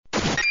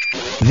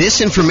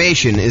This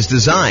information is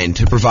designed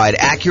to provide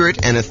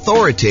accurate and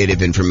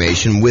authoritative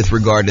information with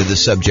regard to the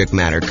subject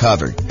matter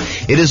covered.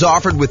 It is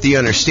offered with the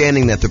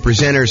understanding that the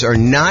presenters are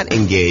not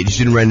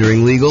engaged in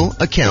rendering legal,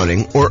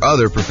 accounting, or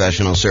other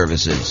professional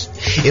services.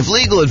 If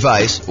legal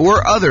advice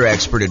or other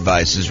expert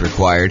advice is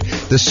required,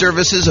 the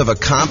services of a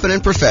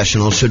competent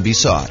professional should be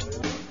sought.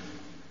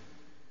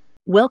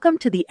 Welcome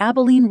to the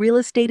Abilene Real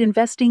Estate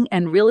Investing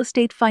and Real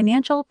Estate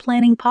Financial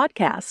Planning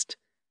Podcast.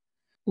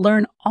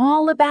 Learn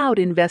all about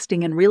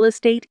investing in real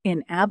estate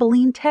in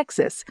Abilene,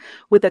 Texas,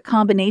 with a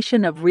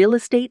combination of real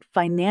estate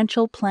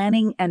financial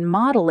planning and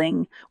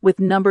modeling with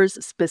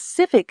numbers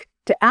specific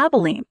to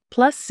Abilene,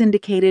 plus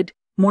syndicated,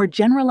 more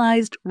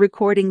generalized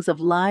recordings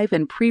of live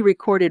and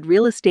pre-recorded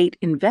real estate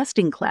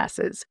investing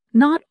classes,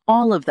 not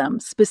all of them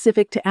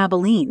specific to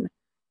Abilene.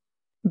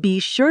 Be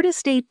sure to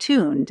stay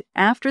tuned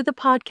after the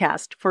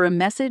podcast for a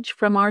message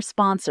from our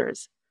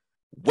sponsors.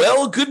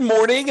 Well, good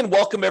morning and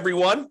welcome,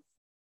 everyone.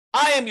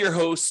 I am your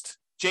host,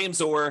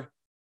 James Orr,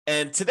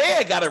 and today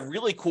I got a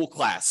really cool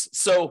class.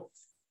 So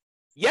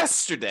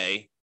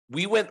yesterday,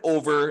 we went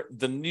over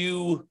the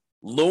new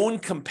loan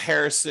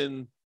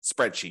comparison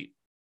spreadsheet,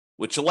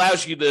 which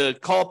allows you to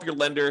call up your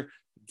lender,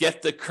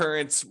 get the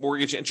current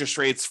mortgage interest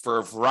rates for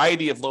a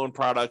variety of loan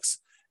products,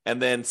 and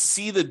then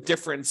see the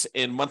difference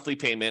in monthly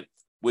payment,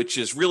 which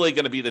is really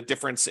going to be the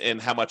difference in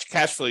how much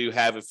cash flow you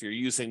have if you're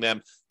using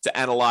them to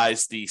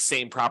analyze the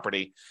same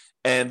property.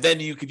 And then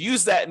you could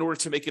use that in order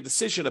to make a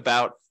decision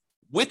about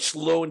which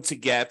loan to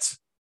get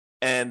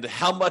and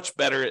how much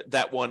better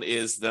that one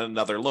is than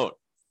another loan.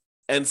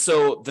 And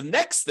so the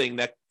next thing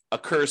that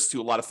occurs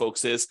to a lot of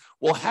folks is,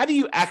 well, how do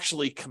you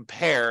actually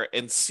compare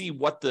and see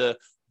what the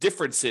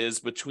difference is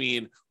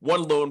between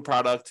one loan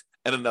product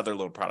and another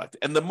loan product?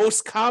 And the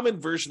most common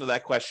version of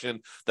that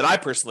question that I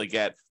personally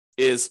get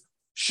is,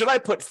 should I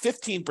put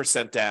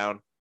 15%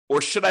 down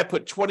or should I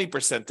put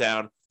 20%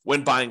 down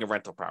when buying a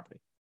rental property?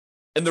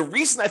 And the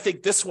reason I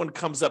think this one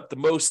comes up the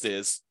most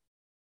is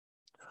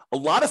a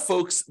lot of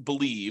folks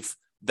believe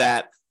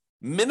that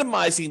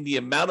minimizing the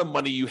amount of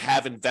money you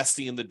have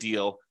investing in the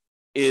deal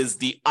is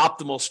the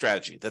optimal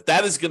strategy,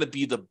 that is going to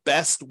be the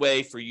best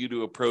way for you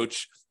to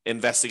approach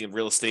investing in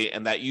real estate,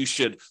 and that you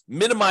should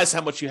minimize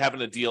how much you have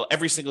in a deal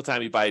every single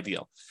time you buy a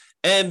deal.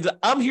 And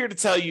I'm here to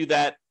tell you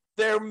that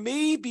there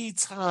may be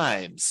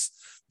times,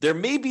 there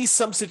may be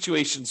some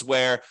situations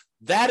where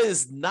that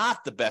is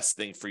not the best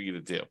thing for you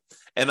to do.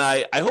 And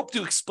I hope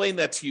to explain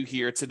that to you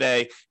here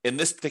today in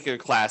this particular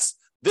class.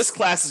 This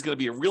class is going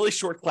to be a really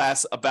short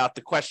class about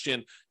the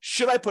question,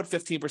 should I put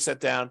 15%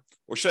 down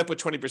or should I put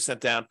 20%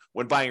 down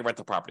when buying a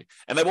rental property?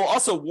 And I will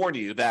also warn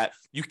you that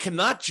you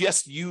cannot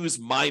just use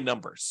my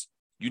numbers.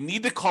 You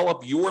need to call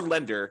up your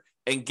lender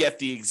and get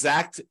the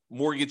exact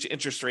mortgage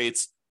interest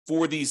rates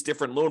for these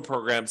different loan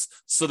programs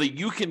so that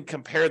you can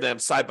compare them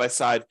side by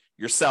side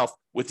yourself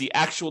with the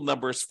actual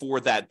numbers for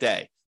that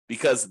day,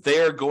 because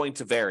they're going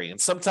to vary. And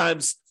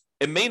sometimes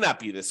it may not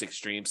be this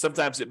extreme.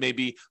 Sometimes it may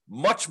be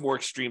much more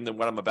extreme than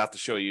what I'm about to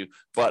show you,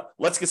 but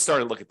let's get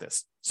started and look at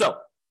this. So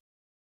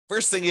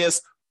first thing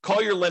is,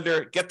 call your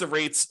lender, get the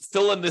rates,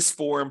 fill in this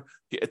form.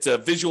 It's a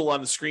visual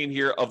on the screen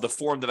here of the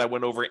form that I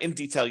went over in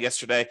detail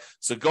yesterday.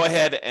 So go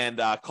ahead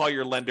and call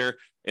your lender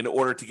in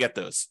order to get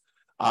those.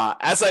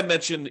 As I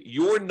mentioned,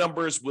 your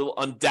numbers will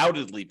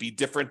undoubtedly be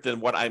different than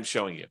what I'm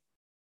showing you.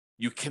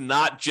 You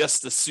cannot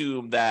just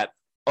assume that,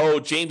 oh,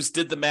 James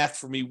did the math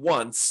for me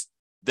once,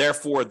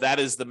 therefore that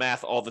is the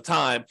math all the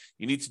time.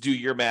 You need to do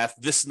your math.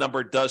 This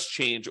number does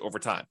change over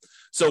time.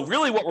 So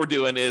really what we're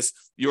doing is,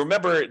 you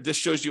remember this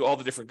shows you all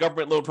the different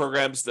government loan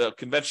programs, the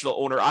conventional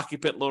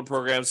owner-occupant loan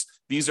programs.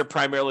 These are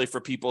primarily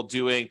for people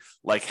doing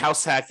like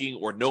house hacking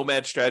or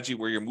nomad strategy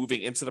where you're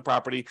moving into the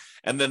property.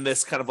 And then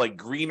this kind of like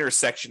greener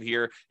section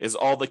here is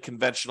all the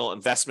conventional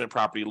investment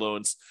property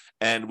loans.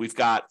 And we've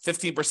got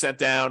 15%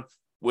 down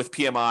with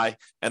PMI,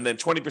 and then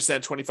 20%,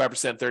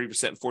 25%,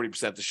 30%, and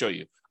 40% to show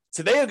you.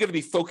 Today, I'm going to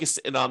be focused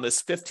in on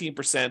this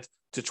 15%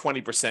 to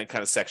 20%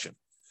 kind of section.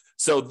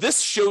 So this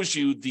shows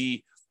you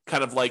the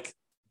kind of like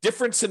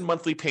difference in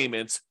monthly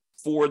payments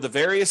for the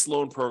various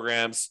loan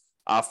programs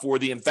for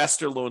the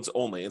investor loans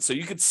only. And so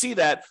you can see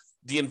that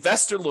the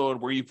investor loan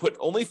where you put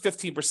only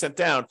 15%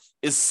 down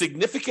is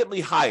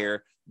significantly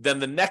higher than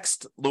the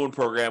next loan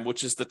program,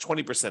 which is the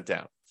 20%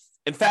 down.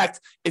 In fact,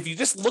 if you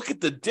just look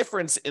at the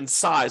difference in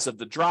size of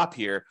the drop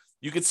here,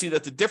 you can see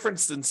that the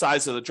difference in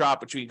size of the drop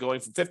between going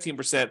from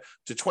 15%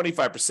 to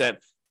 25%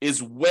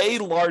 is way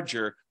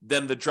larger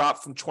than the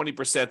drop from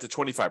 20% to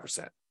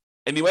 25%.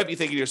 And you might be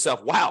thinking to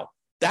yourself, wow,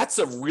 that's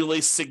a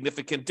really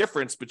significant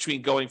difference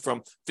between going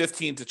from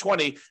 15 to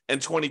 20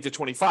 and 20 to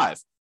 25.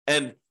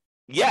 And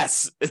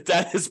yes,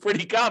 that is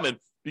pretty common,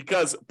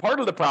 because part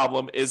of the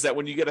problem is that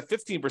when you get a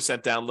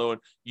 15% down loan,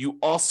 you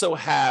also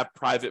have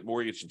private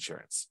mortgage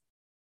insurance.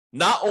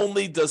 Not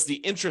only does the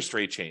interest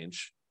rate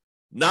change,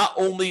 not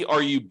only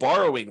are you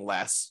borrowing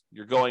less,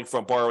 you're going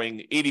from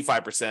borrowing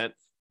 85%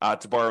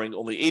 to borrowing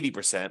only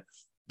 80%,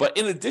 but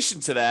in addition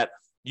to that,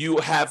 you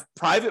have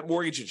private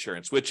mortgage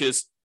insurance, which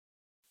is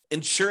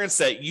insurance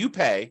that you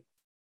pay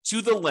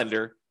to the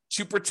lender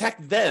to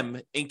protect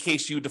them in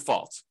case you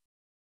default.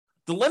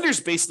 The lender's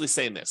basically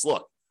saying this,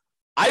 look,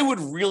 I would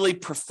really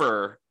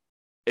prefer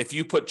if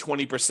you put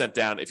 20%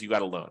 down if you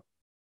got a loan.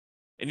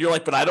 And you're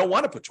like, but I don't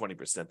want to put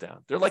 20%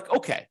 down. They're like,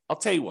 okay, I'll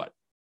tell you what.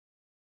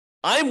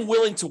 I'm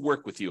willing to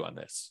work with you on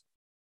this.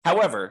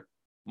 However,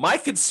 my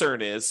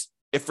concern is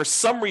if for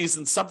some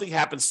reason something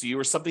happens to you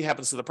or something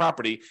happens to the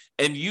property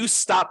and you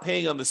stop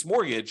paying on this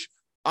mortgage,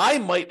 I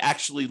might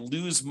actually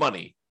lose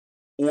money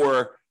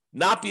or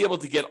not be able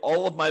to get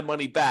all of my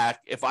money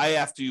back if I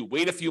have to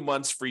wait a few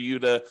months for you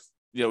to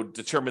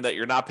determine that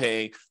you're not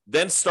paying,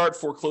 then start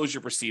foreclosure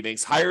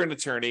proceedings, hire an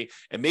attorney,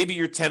 and maybe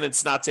your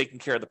tenant's not taking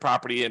care of the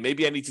property, and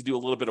maybe I need to do a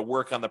little bit of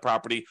work on the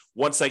property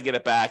once I get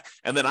it back,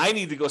 and then I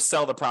need to go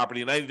sell the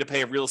property, and I need to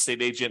pay a real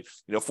estate agent,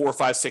 4,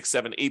 5, 6,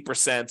 7,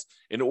 8%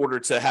 in order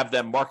to have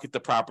them market the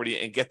property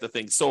and get the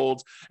thing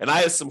sold. And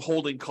I have some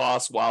holding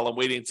costs while I'm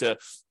waiting to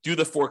do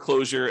the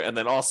foreclosure, and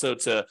then also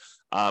to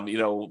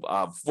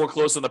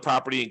foreclose on the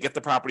property and get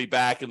the property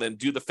back and then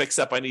do the fix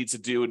up I need to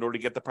do in order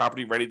to get the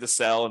property ready to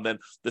sell. And then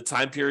the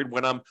time period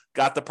when I'm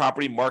got the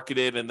property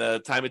marketed and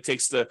the time it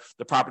takes the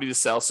property to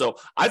sell. So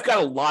I've got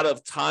a lot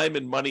of time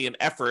and money and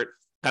effort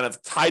kind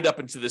of tied up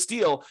into this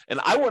deal.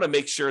 And I want to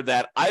make sure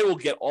that I will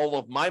get all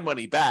of my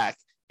money back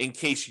in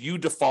case you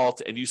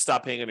default and you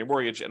stop paying on your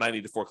mortgage and I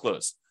need to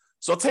foreclose.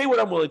 So I'll tell you what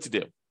I'm willing to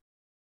do.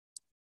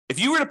 If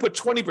you were to put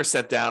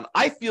 20% down,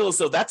 I feel as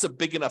though that's a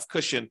big enough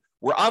cushion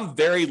where I'm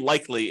very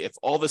likely, if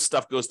all this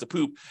stuff goes to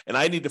poop and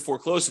I need to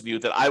foreclose on you,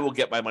 that I will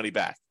get my money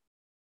back.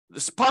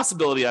 There's a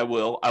possibility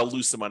I'll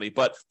lose some money,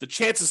 but the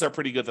chances are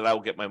pretty good that I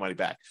will get my money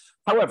back.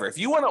 However, if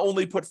you want to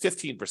only put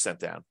 15%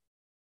 down,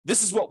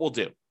 this is what we'll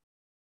do.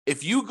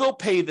 If you go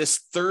pay this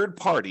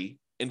third-party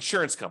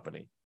insurance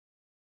company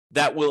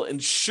that will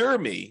insure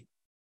me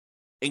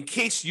in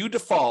case you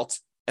default,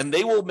 and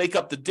they will make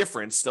up the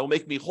difference, they'll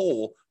make me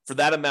whole for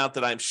that amount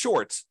that I'm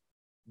short,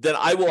 then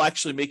I will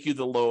actually make you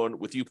the loan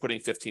with you putting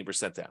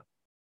 15% down.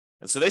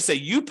 And so they say,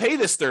 you pay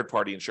this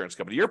third-party insurance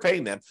company, you're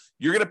paying them,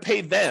 you're going to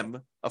pay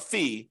them a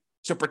fee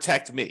to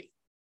protect me.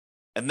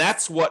 And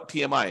that's what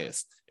PMI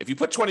is. If you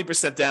put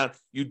 20% down,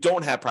 you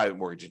don't have private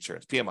mortgage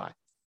insurance, PMI.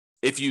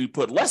 If you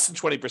put less than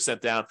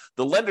 20% down,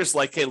 the lender's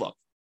like, hey, look,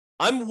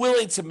 I'm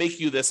willing to make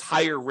you this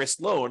higher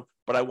risk loan,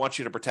 but I want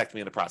you to protect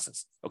me in the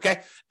process,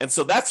 okay? And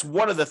so that's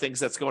one of the things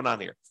that's going on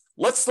here.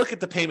 Let's look at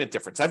the payment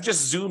difference. I've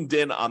just zoomed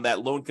in on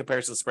that loan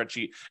comparison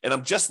spreadsheet, and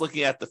I'm just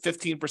looking at the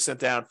 15%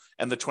 down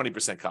and the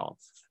 20% column.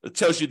 It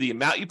tells you the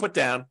amount you put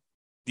down,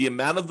 the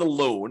amount of the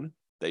loan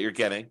that you're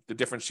getting, the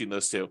difference between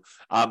those two.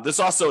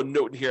 There's also a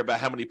note in here about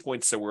how many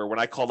points there were. When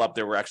I called up,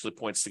 there were actually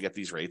points to get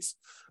these rates.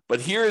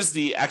 But here is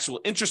the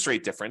actual interest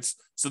rate difference.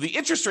 So the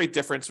interest rate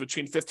difference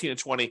between 15 and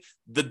 20,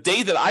 the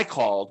day that I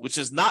called, which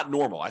is not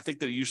normal. I think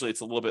that usually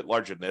it's a little bit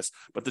larger than this,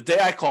 but the day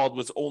I called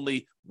was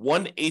only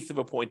 1/8 of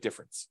a point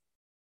difference,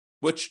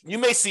 which you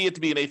may see it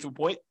to be 1/8 of a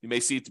point. You may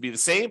see it to be the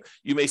same.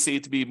 You may see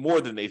it to be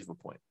more than 1/8 of a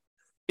point.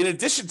 In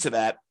addition to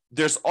that,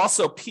 there's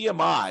also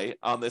PMI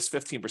on this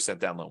 15%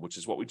 down loan, which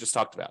is what we just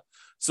talked about.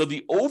 So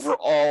the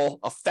overall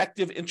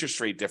effective interest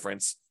rate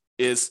difference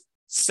is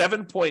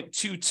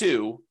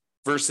 7.22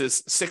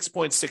 versus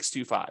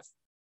 6.625.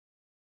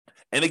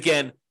 And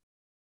again,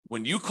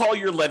 when you call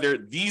your lender,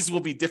 these will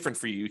be different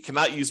for you. You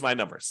cannot use my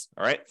numbers,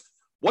 all right?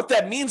 What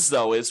that means,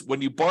 though, is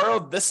when you borrow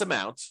this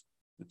amount,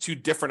 the two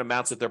different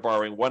amounts that they're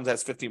borrowing, one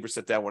has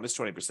 15% down, one is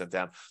 20%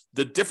 down,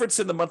 the difference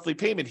in the monthly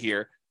payment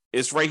here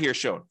is right here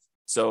shown.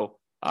 So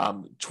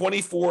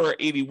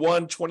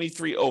 $24.81,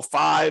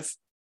 $23.05.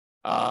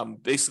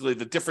 Basically,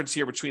 the difference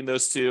here between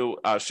those two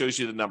shows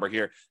you the number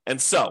here. And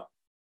so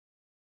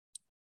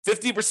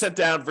 50%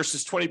 down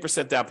versus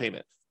 20% down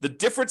payment. The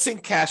difference in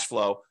cash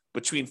flow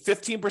between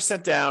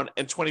 15% down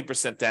and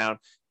 20% down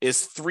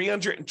is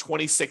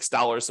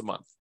 $326 a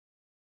month.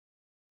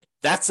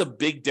 That's a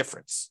big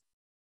difference.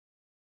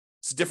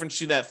 It's the difference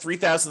between that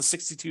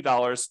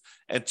 $3,062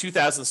 and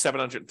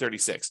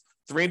 $2,736,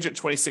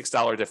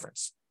 $326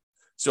 difference.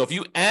 So if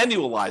you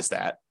annualize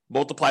that,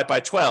 multiply it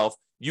by 12,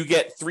 you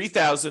get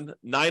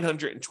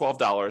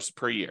 $3,912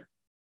 per year.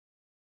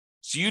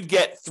 So you'd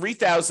get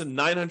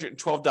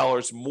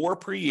 $3,912 more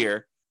per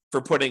year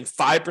for putting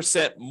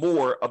 5%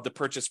 more of the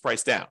purchase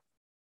price down.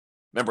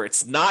 Remember,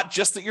 it's not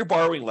just that you're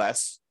borrowing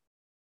less,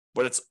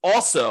 but it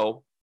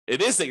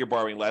is that you're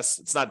borrowing less.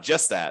 It's not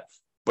just that,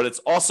 but it's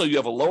also you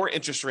have a lower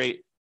interest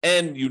rate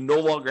and you no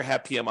longer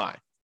have PMI.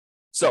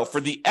 So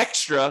for the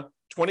extra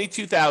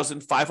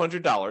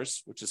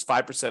 $22,500, which is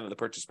 5% of the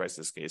purchase price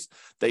in this case,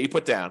 that you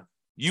put down,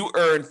 you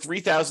earn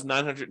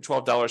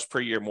 $3,912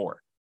 per year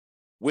more,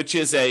 which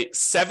is a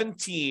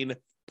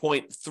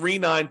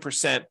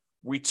 17.39%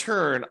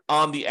 return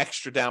on the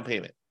extra down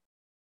payment.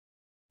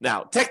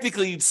 Now,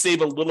 technically, you'd save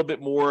a little bit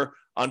more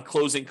on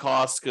closing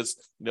costs because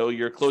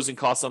your closing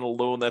costs on a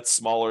loan that's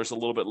smaller is a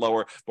little bit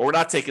lower, but we're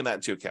not taking that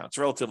into account. It's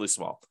relatively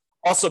small.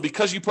 Also,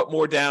 because you put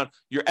more down,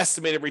 your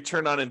estimated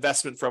return on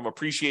investment from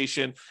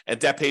appreciation and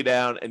debt pay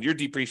down and your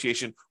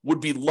depreciation would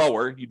be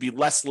lower. You'd be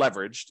less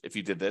leveraged if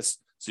you did this.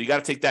 So you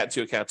got to take that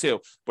into account too.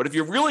 But if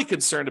you're really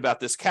concerned about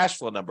this cash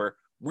flow number,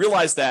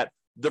 realize that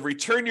the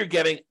return you're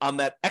getting on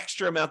that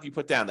extra amount you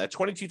put down, that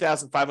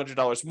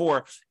 $22,500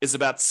 more, is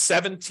about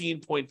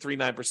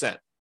 17.39%.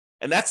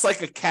 And that's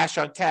like a cash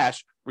on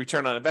cash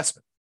return on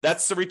investment.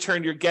 That's the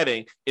return you're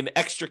getting in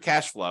extra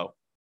cash flow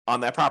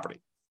on that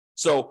property.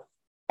 So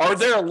are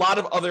there a lot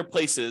of other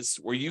places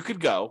where you could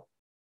go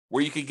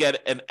where you could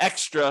get an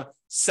extra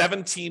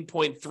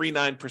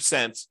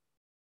 17.39%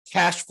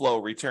 cash flow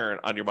return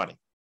on your money?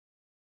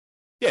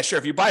 Yeah, sure.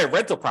 If you buy a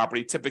rental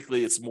property,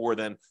 typically it's more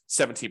than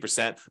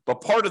 17%,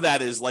 but part of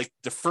that is like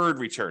deferred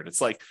return.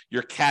 It's like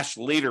your cash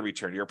later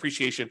return, your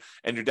appreciation,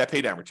 and your debt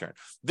pay down return.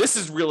 This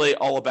is really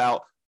all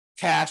about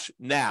cash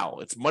now.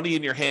 It's money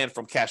in your hand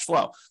from cash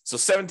flow. So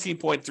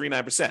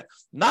 17.39%.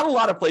 Not a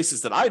lot of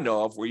places that I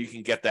know of where you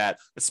can get that,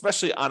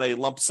 especially on a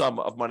lump sum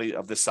of money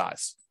of this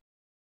size.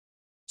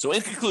 So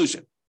in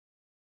conclusion,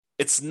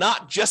 it's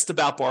not just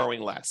about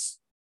borrowing less.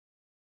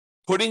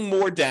 Putting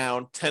more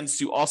down tends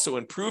to also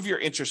improve your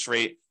interest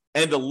rate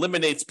and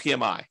eliminates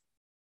PMI.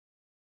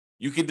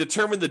 You can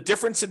determine the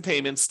difference in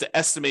payments to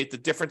estimate the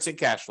difference in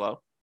cash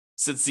flow,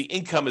 since the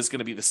income is going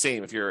to be the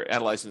same if you're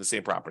analyzing the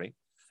same property.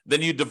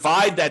 Then you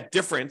divide that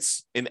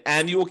difference in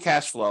annual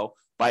cash flow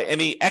by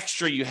any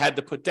extra you had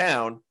to put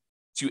down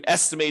to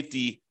estimate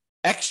the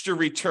extra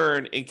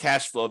return in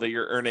cash flow that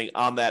you're earning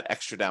on that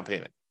extra down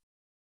payment.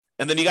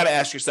 And then you got to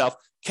ask yourself,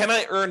 can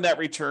I earn that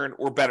return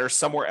or better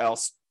somewhere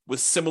else with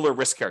similar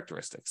risk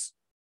characteristics?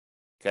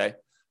 Okay.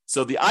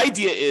 So the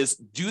idea is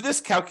do this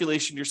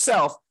calculation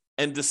yourself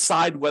and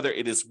decide whether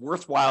it is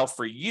worthwhile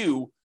for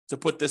you to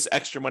put this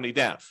extra money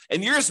down.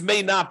 And yours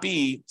may not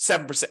be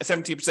 7%,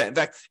 17%. In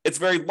fact, it's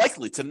very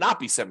likely to not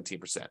be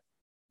 17%.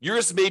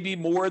 Yours may be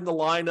more in the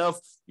line of,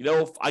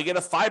 if I get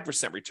a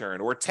 5% return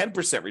or a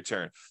 10%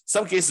 return.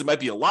 Some cases it might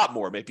be a lot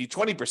more, maybe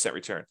 20%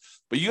 return.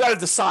 But you got to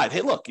decide,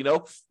 hey, look,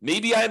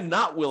 maybe I'm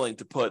not willing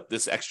to put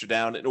this extra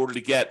down in order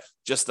to get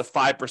just a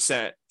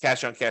 5%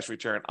 cash on cash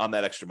return on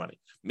that extra money.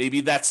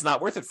 Maybe that's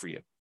not worth it for you.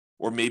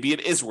 Or maybe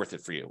it is worth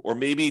it for you. Or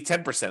maybe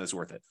 10% is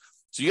worth it.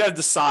 So you got to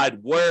decide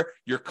where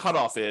your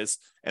cutoff is.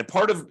 And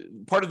part of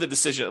the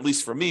decision, at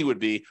least for me, would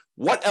be,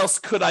 what else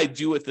could I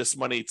do with this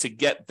money to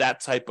get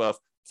that type of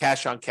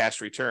cash on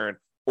cash return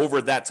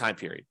over that time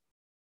period?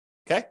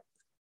 Okay.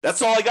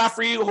 That's all I got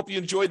for you. I hope you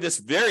enjoyed this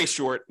very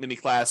short mini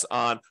class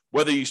on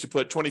whether you should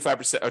put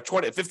 25% or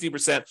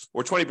 15%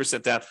 or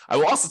 20% down. I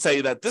will also tell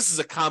you that this is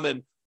a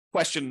common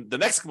question. The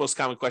next most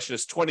common question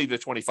is 20 to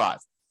 25.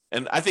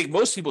 And I think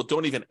most people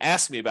don't even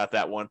ask me about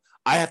that one.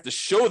 I have to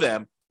show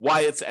them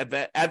why it's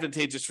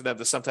advantageous for them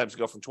to sometimes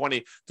go from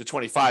 20 to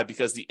 25,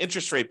 because the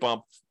interest rate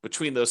bump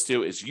between those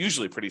two is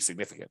usually pretty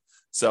significant.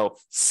 So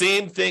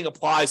same thing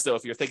applies, though,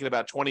 if you're thinking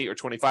about 20 or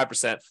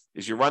 25%,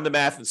 is you run the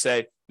math and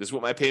say, this is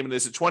what my payment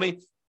is at 20,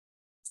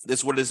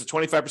 this is what it is at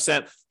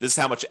 25%, this is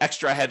how much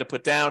extra I had to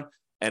put down,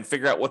 and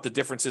figure out what the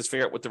difference is,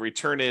 figure out what the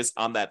return is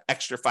on that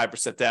extra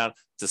 5% down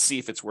to see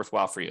if it's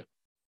worthwhile for you.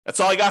 That's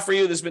all I got for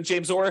you. This has been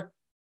James Orr.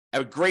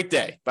 Have a great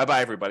day.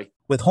 Bye-bye, everybody.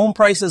 With home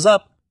prices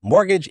up,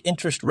 mortgage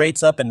interest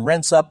rates up, and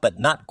rents up, but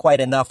not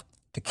quite enough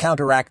to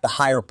counteract the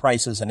higher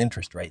prices and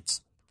interest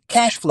rates,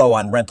 cash flow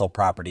on rental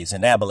properties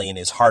in Abilene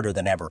is harder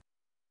than ever.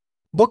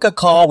 Book a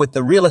call with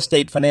the Real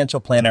Estate Financial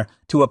Planner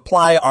to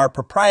apply our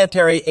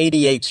proprietary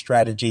 88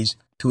 strategies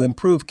to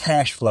improve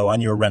cash flow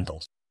on your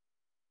rentals.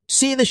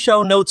 See the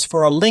show notes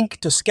for a link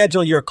to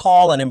schedule your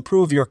call and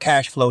improve your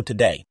cash flow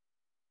today.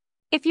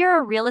 If you're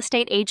a real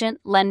estate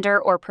agent,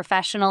 lender, or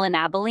professional in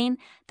Abilene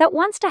that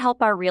wants to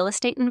help our real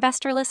estate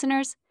investor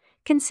listeners,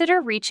 consider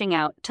reaching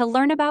out to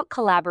learn about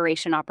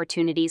collaboration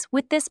opportunities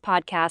with this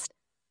podcast.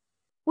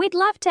 We'd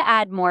love to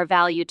add more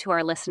value to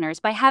our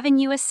listeners by having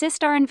you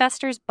assist our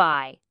investors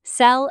buy,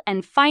 sell,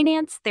 and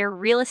finance their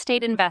real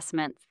estate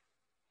investments.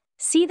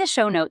 See the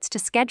show notes to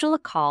schedule a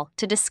call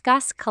to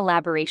discuss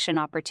collaboration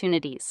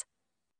opportunities.